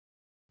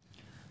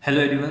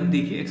Hello everyone.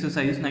 देखिए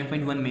exercise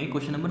 9.1 में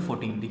question number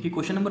 14। देखिए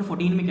क्वेश्चन नंबर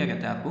 14 में क्या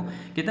कहता है आपको।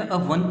 कहता है अ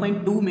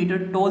 1.2 metre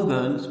tall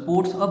girl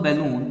sports a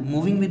balloon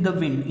moving with the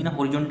wind in a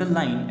horizontal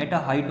line at a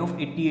height of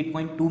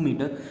 88.2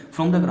 metre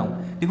from the ground.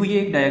 देखो ये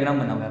एक डायग्राम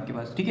बना हुआ है आपके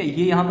पास, ठीक है।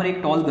 ये यहाँ पर एक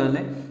टॉल गर्ल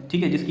है,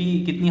 ठीक है, जिसकी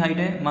कितनी हाइट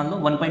है, मान लो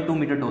 1.2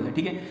 मीटर टॉल है,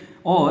 ठीक है।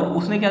 और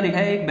उसने क्या देखा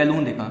है, एक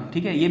बैलून देखा,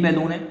 ठीक है। ये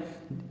बैलून है।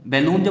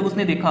 बैलून जब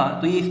उसने देखा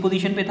तो ये इस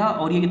पोजीशन पे था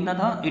और ये कितना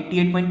था,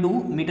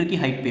 88.2 मीटर की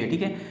हाइट पे है,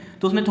 ठीक है।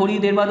 तो उसने थोड़ी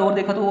देर बाद और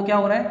देखा तो वो क्या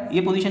हो रहा है,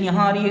 ये पोजीशन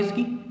यहाँ आ रही है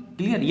इसकी।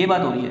 क्लियर, ये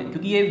बात हो रही है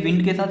क्योंकि ये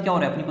विंड के साथ क्या हो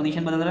रहा है, अपनी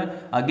पोजीशन बदल रहा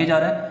है, आगे जा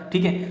रहा है,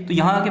 ठीक है। तो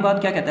यहाँ के बाद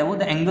क्या कहता है वो,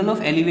 the angle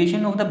of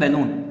elevation of the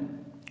balloon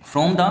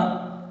from the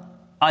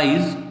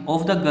eyes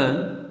of the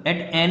girl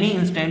at any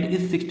instant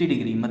is 60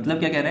 degree. मतलब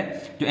क्या कह रहा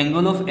है, जो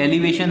एंगल ऑफ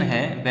एलिवेशन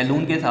है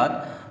बैलून के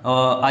साथ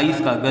आइस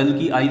का, गर्ल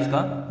की आइस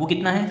का, वो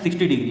कितना है, 60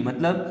 डिग्री।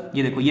 मतलब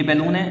ये देखो, ये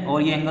बैलून है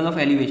और ये एंगल ऑफ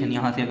एलिवेशन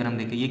यहाँ से अगर हम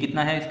देखें, ये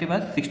कितना है इसके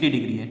पास, 60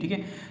 डिग्री है, ठीक है।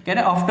 कह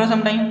रहा है आफ्टर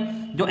सम टाइम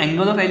जो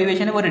एंगल ऑफ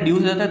एलिवेशन है वो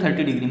रिड्यूस हो जाता है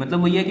 30 डिग्री। मतलब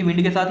वही है कि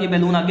विंड के साथ ये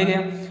बैलून आगे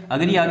गया,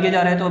 अगर ये आगे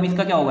जा रहा है तो अब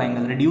इसका क्या होगा,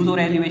 एंगल रिड्यूस हो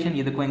रहा है एलिवेशन।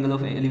 ये देखो एंगल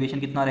ऑफ एलिवेशन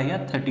कितना रह गया,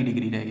 30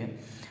 डिग्री रह गया।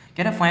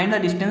 कह रहा है find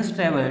the distance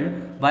travelled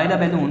by the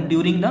balloon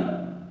during the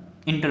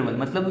interval.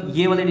 मतलब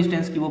ये वाले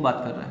डिस्टेंस की वो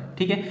बात कर रहा है,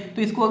 ठीक है।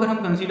 तो इसको अगर हम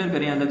कंसीडर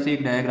करें अलग से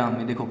एक डायग्राम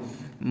में, देखो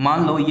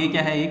मान लो ये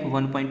क्या है, एक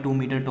 1.2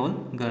 मीटर टॉल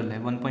गर्ल है।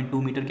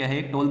 1.2 मीटर क्या है,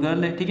 एक टॉल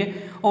गर्ल है, ठीक है।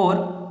 और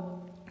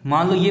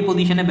मान लो ये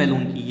पोजीशन है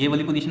बैलून की, ये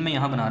वाली पोजीशन मैं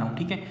यहाँ बना रहा हूँ,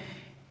 ठीक है।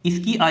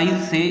 इसकी आइज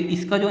से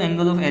इसका जो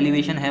एंगल ऑफ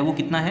एलिवेशन है वो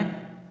कितना है,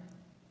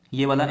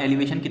 ये वाला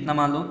एलिवेशन कितना,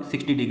 मान लो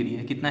 60 डिग्री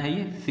है। कितना है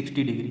ये,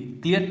 60 डिग्री।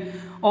 क्लियर।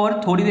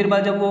 और थोड़ी देर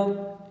बाद जब वो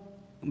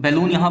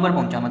बैलून यहाँ पर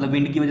पहुंचा, मतलब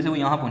विंड की वजह से वो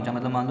यहाँ पहुंचा,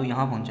 मतलब मान लो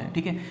यहाँ पहुंचा है,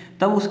 ठीक है।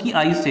 तब उसकी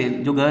आइज से,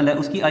 जो गर्ल है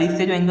उसकी आइज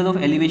से जो एंगल ऑफ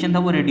एलिवेशन था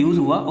वो रिड्यूस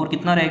हुआ और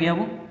कितना रह गया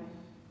वो,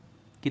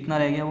 कितना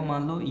रह गया वो,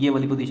 मान लो ये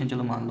वाली पोजीशन,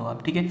 चलो मान लो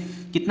आप, ठीक है।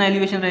 कितना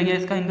एलिवेशन रह गया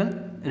इसका, एंगल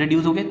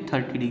रिड्यूस हो गया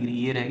 30 डिग्री,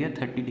 ये रह गया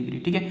 30 डिग्री,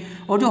 ठीक है।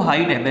 और जो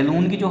हाइट है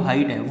बैलून की, जो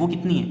हाइट है वो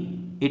कितनी है,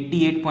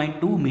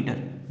 88.2 मीटर।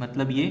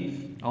 मतलब ये,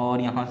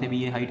 और यहाँ से भी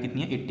ये हाइट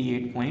कितनी है,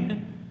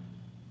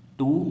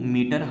 88.2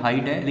 मीटर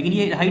हाइट है। लेकिन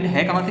ये हाइट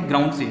है कहाँ से,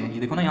 ग्राउंड से है। ये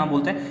देखो ना, यहाँ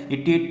बोलता है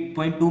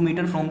 88.2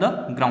 मीटर फ्रॉम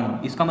द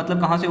ग्राउंड। इसका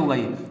मतलब कहाँ से होगा,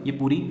 ये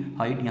पूरी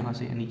हाइट यहाँ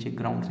से है, नीचे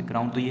ग्राउंड से।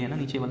 ग्राउंड तो ये है ना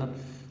नीचे वाला,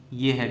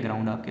 ये है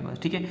ग्राउंड आपके पास,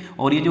 ठीक है।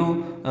 और ये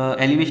जो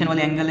एलिवेशन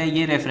वाले एंगल है,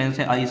 ये रेफरेंस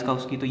है आइस का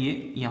उसकी, तो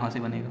ये यहाँ से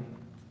बनेगा।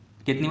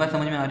 कितनी बात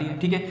समझ में आ रही है,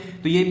 ठीक है।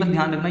 तो ये बस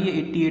ध्यान रखना, ये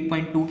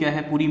 88.2 क्या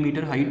है, पूरी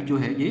मीटर हाइट जो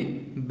है, ये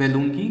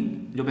बैलून की,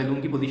 जो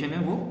बैलून की पोजीशन है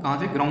वो कहाँ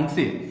से, ग्राउंड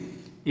से।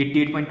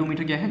 88.2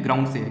 मीटर क्या है,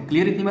 ग्राउंड से है।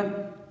 क्लियर इतनी बात।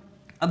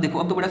 अब देखो,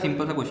 अब तो बड़ा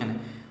सिंपल सा क्वेश्चन है।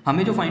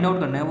 हमें जो फाइंड आउट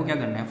करना है वो क्या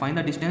करना है, find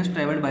the distance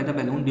travelled by the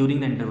balloon during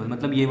the interval.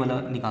 मतलब ये वाला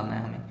निकालना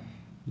है हमें,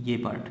 ये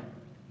पार्ट,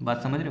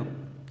 बात समझ रहे हो,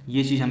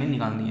 ये चीज़ हमें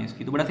निकालनी है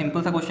इसकी। तो बड़ा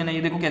सिंपल सा क्वेश्चन है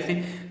ये। देखो कैसे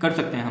कर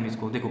सकते हैं हम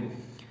इसको, देखो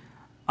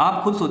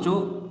आप खुद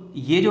सोचो।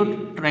 ये जो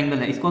ट्रायंगल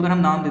है, इसको अगर हम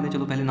नाम दे दें,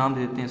 चलो पहले नाम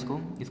दे देते हैं इसको।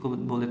 इसको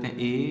बोल देते हैं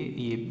ए,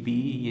 ये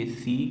बी, ये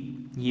सी,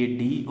 ये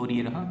डी और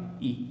ये रहा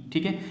ई,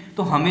 ठीक है।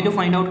 तो हमें जो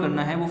फाइंड आउट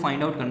करना है वो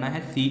फाइंड आउट करना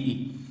है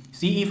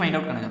सी ई फाइंड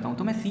आउट करना चाहता हूँ।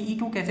 तो मैं सी ई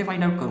को कैसे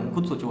फाइंड आउट करूँ,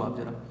 खुद सोचो आप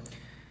जरा।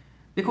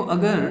 देखो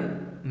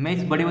अगर मैं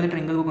इस बड़े वाले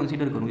ट्रायंगल को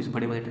कंसीडर करूँ, इस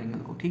बड़े वाले ट्रायंगल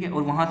को, ठीक है,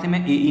 और वहाँ से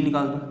मैं ए ई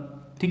निकाल दूँ,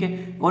 ठीक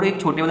है। और एक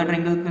छोटे वाला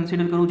ट्रायंगल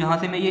कंसीडर करूँ जहाँ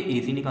से मैं ये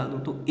ए सी निकाल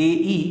दूँ, तो ए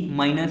ई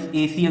माइनस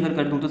ए सी अगर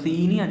कर दूँ तो सी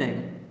ई नहीं आ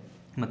जाएगा।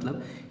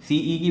 मतलब सी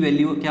ई की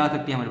वैल्यू क्या आ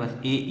सकती है हमारे पास,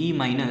 ए ई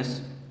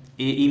माइनस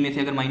ए ई में से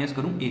अगर माइनस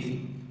करूँ ए सी,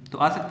 तो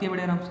आ सकती है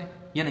बड़े आराम से,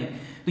 या नहीं।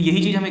 तो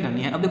यही चीज़ हमें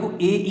करनी है। अब देखो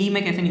ए ई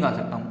मैं कैसे निकाल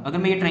सकता हूँ, अगर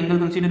मैं ये ट्रायंगल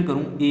कंसीडर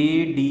करूँ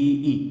ए डी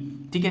ई,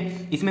 ठीक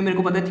है, इसमें मेरे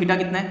को पता है थीटा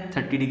कितना है,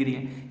 30 डिग्री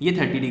है, ये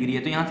 30 डिग्री है,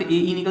 तो यहाँ से ए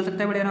ई निकल सकता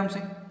है बड़े आराम से,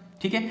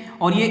 ठीक है।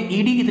 और ये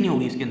ई डी कितनी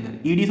होगी इसके अंदर,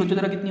 ई डी सोचो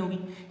जरा कितनी होगी,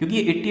 क्योंकि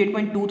ये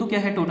 88.2 तो क्या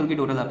है टोटल की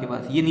टोटल आपके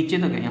पास, ये नीचे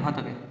तक है, यहाँ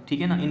तक है,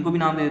 ठीक है ना। इनको भी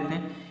नाम दे देते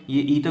हैं,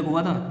 ये ई तक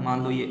हुआ था,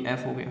 मान लो ये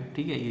एफ हो गया,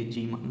 ठीक है, ये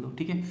जी मान लो,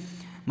 ठीक है।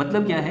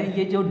 मतलब क्या है,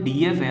 ये जो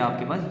डी एफ है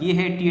आपके पास, ये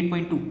है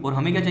 88.2 और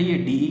हमें क्या चाहिए,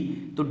 डी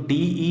ई। तो डी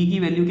ई की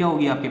वैल्यू क्या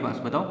होगी आपके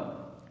पास, बताओ।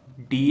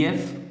 डी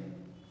एफ,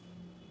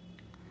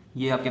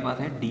 ये आपके पास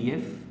है D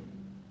F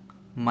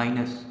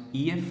minus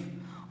E F,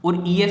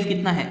 और ई एफ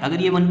कितना है,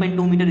 अगर ये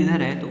 1.2 मीटर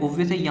इधर है तो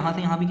ऑब्वियस है यहाँ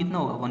से यहाँ भी कितना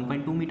होगा,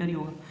 1.2 मीटर ही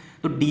होगा।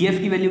 तो डी एफ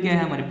की वैल्यू क्या है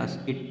हमारे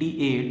पास,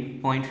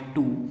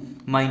 88.2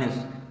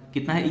 माइनस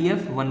कितना है, ई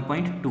एफ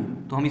 1.2।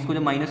 तो हम इसको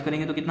जब माइनस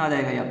करेंगे तो कितना आ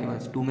जाएगा ये आपके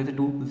पास, 2 में से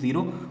 2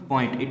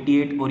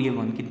 0.88 और ये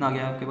 1 कितना आ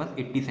गया आपके पास,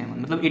 87,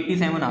 मतलब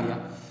 87 आ गया।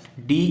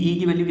 डी ई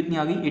की वैल्यू कितनी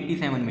आ गई,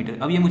 87 मीटर।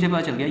 अब ये मुझे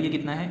पता चल गया ये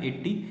कितना है,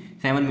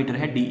 87 मीटर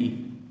है डी ई।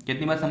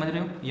 कितनी बात समझ रहे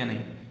हो या नहीं।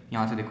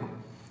 यहाँ से देखो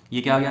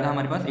ये क्या आ गया था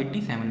हमारे पास,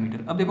 87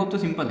 मीटर। अब देखो अब तो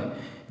सिंपल है,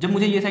 जब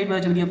मुझे ये साइड पता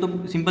चल गई अब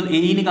तो सिंपल ए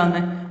ही निकालना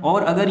है।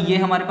 और अगर ये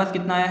हमारे पास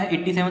कितना आया है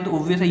 87, तो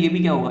ऑब्वियस है ये भी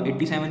क्या होगा,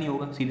 87 ही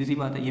होगा, सीधी सी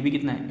बात है, ये भी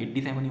कितना है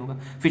 87 ही होगा।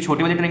 फिर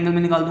छोटे वाले ट्रायंगल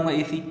में निकाल दूंगा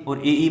ए सी, और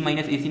ए ई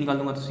माइनस ए सी निकाल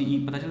दूंगा तो सी ई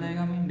पता चल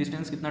जाएगा हमें,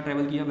 डिस्टेंस कितना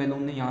ट्रेवल किया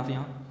बैलून ने यहाँ से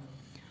यहाँ।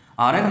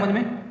 आ रहा है समझ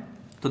में।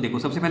 तो देखो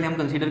सबसे पहले हम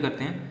कंसिडर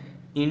करते हैं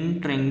इन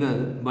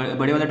ट्रायंगल,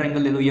 बड़े वाला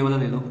ट्रायंगल ले लो, ये वाला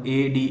ले लो,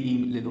 ए डी ई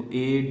ले लो,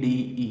 A D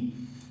E.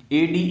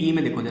 A D E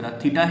में देखो जरा,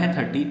 थीटा है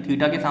 30,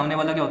 थीटा के सामने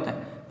वाला क्या होता है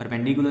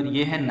परपेंडिकुलर,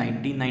 ये है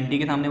 90, 90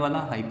 के सामने वाला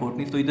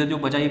हाइपोटेन्यूज। तो इधर जो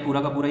बचा ये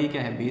पूरा का पूरा ये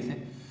क्या है, बेस है।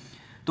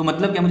 तो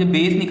मतलब क्या, मुझे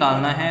बेस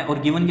निकालना है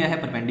और गिवन क्या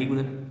है,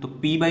 परपेंडिकुलर। तो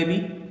P by B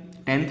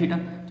tan theta,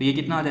 तो ये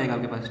कितना आ जाएगा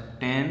आपके पास,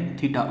 टेन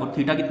थीटा, और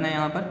थीटा कितना है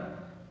यहाँ पर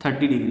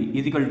 30 डिग्री,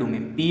 इजिकल टू में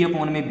P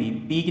अपॉन में B।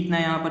 P कितना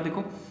है यहाँ पर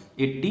देखो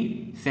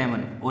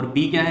 87, और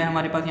B क्या है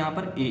हमारे पास यहाँ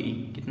पर AE,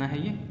 कितना है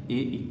ये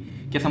AE।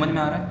 क्या समझ में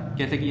आ रहा है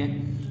कैसे किया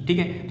है, ठीक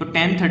है। तो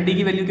टेन 30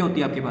 की वैल्यू क्या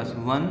होती है आपके पास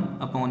 1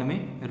 अपॉन में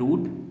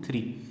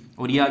 √3,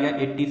 और ये आ गया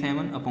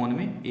 87 अपॉन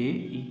में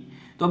AE।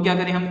 तो अब क्या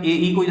करें हम,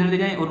 AE को इधर ले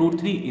जाएं और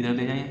 √3 इधर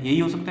ले जाएं, यही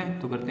हो सकता है।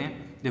 तो करते हैं,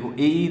 देखो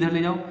AE इधर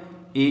ले जाओ,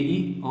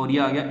 AE और ये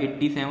आ गया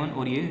 87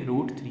 और ये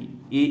 √3,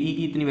 AE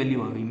की इतनी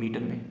वैल्यू आ गई मीटर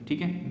में,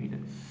 ठीक है, मीटर।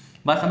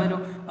 बात समझ रहे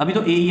हो। अभी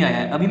तो AE आया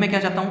है, अभी मैं क्या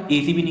चाहता हूँ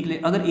AC भी निकले।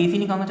 अगर AC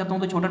निकालना चाहता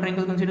हूँ तो छोटा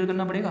ट्रायंगल कंसीडर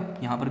करना पड़ेगा,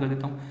 यहाँ पर कर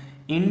देता हूँ।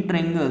 इन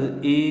ट्रायंगल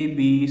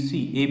ABC,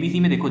 ABC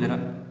में देखो जरा,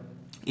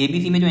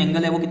 ABC में जो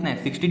एंगल है वो कितना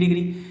है 60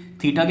 डिग्री,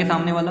 थीटा के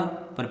सामने वाला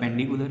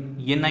परपेंडिकुलर,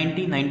 ये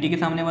 90, 90 के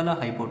सामने वाला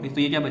हाइपोटेन्यूज।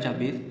 तो ये क्या बचा,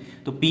 बेस।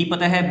 तो P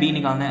पता है, B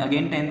निकालना है,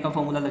 अगेन टेन का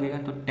फॉर्मूला लगेगा।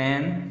 तो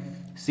टेन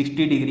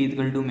 60 डिग्री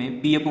इक्वल टू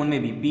में P अपॉन में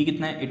B, P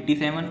कितना है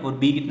 87 और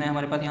B कितना है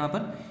हमारे पास यहाँ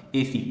पर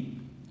AC,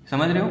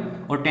 समझ रहे हो।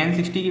 और टेन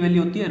 60 की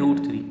वैल्यू होती है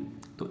 √3,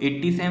 तो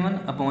 87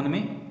 अपॉन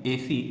में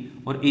AC,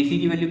 और AC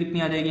की वैल्यू कितनी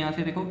आ जाएगी यहाँ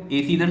से देखो,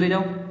 AC इधर ले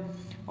जाओ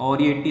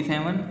और ये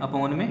 87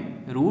 अपॉन में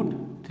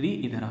 √3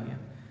 इधर आ गया।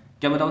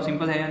 क्या बताओ,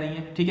 सिंपल है या नहीं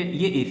है, ठीक है।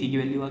 ये AC की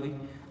वैल्यू आ गई।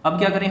 अब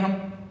क्या करें हम,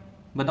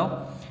 बताओ।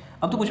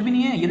 अब तो कुछ भी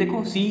नहीं है, ये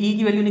देखो CE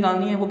की वैल्यू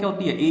निकालनी है, वो क्या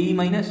होती है AE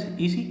minus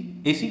EC,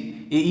 AC,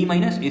 AE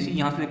minus AC।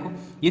 यहाँ से देखो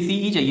ये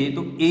CE चाहिए,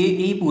 तो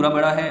AE पूरा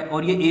बड़ा है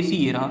और ये AC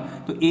ये रहा,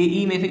 तो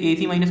AE में से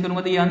AC माइनस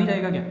करूँगा तो ये आ नहीं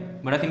जाएगा क्या,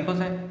 बड़ा सिंपल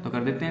सा है। तो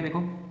कर देते हैं, देखो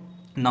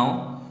now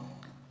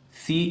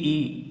CE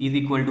is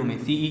equal to में,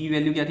 CE की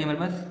वैल्यू क्या थी हमारे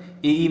पास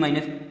AE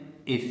माइनस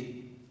AC,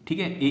 ठीक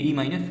है, AE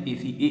माइनस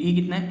AC। AE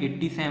कितना है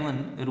 87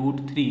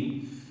 √3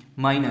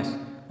 माइनस,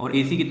 और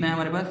AC कितना है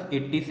हमारे पास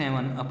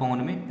 87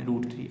 अपॉन में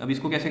 √3। अब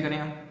इसको कैसे करें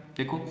हम,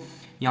 देखो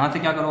यहाँ से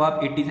क्या करो आप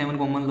 87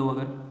 कॉमन लो,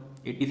 अगर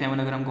 87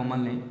 अगर हम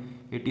कॉमन लें,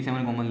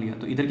 87 कॉमन लिया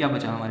तो इधर क्या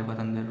बचा हमारे पास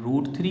अंदर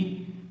 √3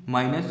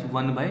 माइनस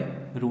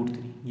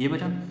 1/√3, ये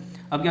बचा।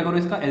 अब क्या करो,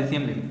 इसका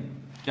LCM ले लो,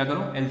 क्या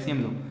करो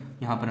LCM लो,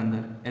 यहाँ पर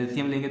अंदर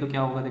LCM लेंगे तो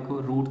क्या होगा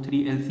देखो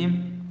 √3 LCM,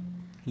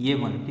 ये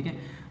 1, ठीक है।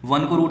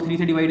 1 को √3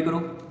 से डिवाइड करो,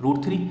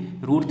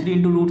 √3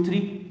 इंटू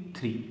 √3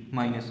 3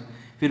 माइनस,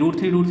 फिर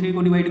 √3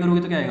 को डिवाइड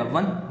करोगे तो क्या आएगा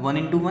 1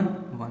 इंटू 1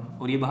 1,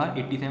 और ये बाहर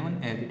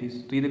 87 एज इट इज।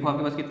 तो ये देखो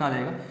आपके पास कितना आ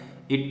जाएगा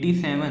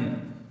 87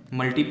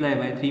 मल्टीप्लाई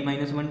बाय 3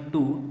 माइनस 1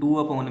 2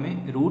 अपॉन में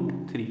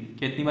 √3।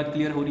 क्या इतनी बात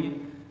क्लियर हो रही है,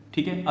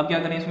 ठीक है। अब क्या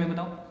करें इसमें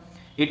बताओ,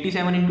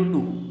 87 इंटू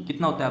 2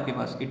 कितना होता है आपके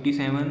पास,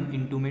 87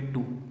 इंटू में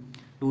 2,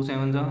 2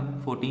 7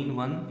 14,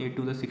 1 8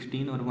 2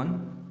 16 और 1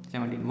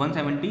 17,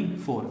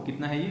 174,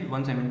 कितना है ये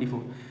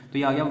 174। तो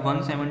ये आ गया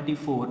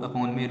 174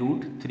 अपॉन में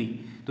 √3।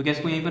 तो क्या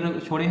इसको यहीं पर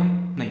छोड़े हम,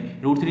 नहीं,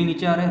 √3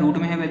 नीचे आ रहा है, रूट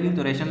में है वैल्यू,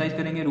 तो रैशनलाइज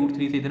करेंगे,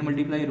 √3 से इधर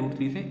मल्टीप्लाई,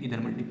 √3 से इधर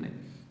मल्टीप्लाई,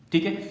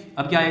 ठीक है।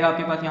 अब क्या आएगा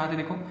आपके पास, यहाँ से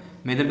देखो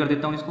मेजर कर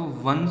देता हूँ इसको,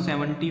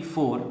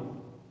 174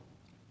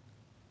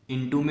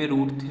 इंटू में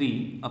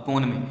 √3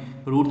 अपॉन में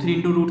 √3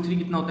 इंटू √3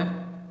 कितना होता है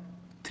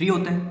 3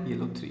 होता है, ये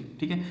लो 3,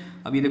 ठीक है।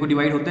 अब ये देखो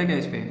डिवाइड होता है क्या,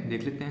 इस पर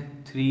देख लेते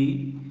हैं, 3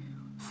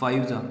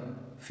 5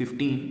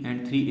 15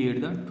 एंड 3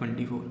 8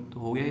 24, तो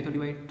हो गया ये तो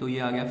डिवाइड। तो ये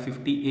आ गया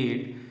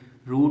 58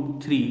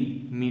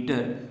 √3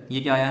 मीटर,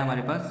 ये क्या आया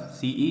हमारे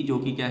पास CE, जो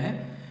कि क्या है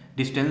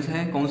डिस्टेंस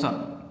है, कौन सा,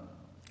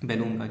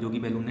 बैलून का, जो कि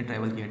बैलून ने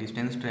ट्रैवल किया,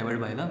 distance travelled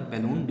by the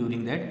balloon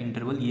during that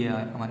interval, ये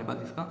आया हमारे पास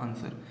इसका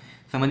आंसर।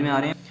 समझ में आ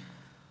रहे हैं,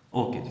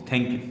 ओके,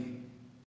 थैंक यू।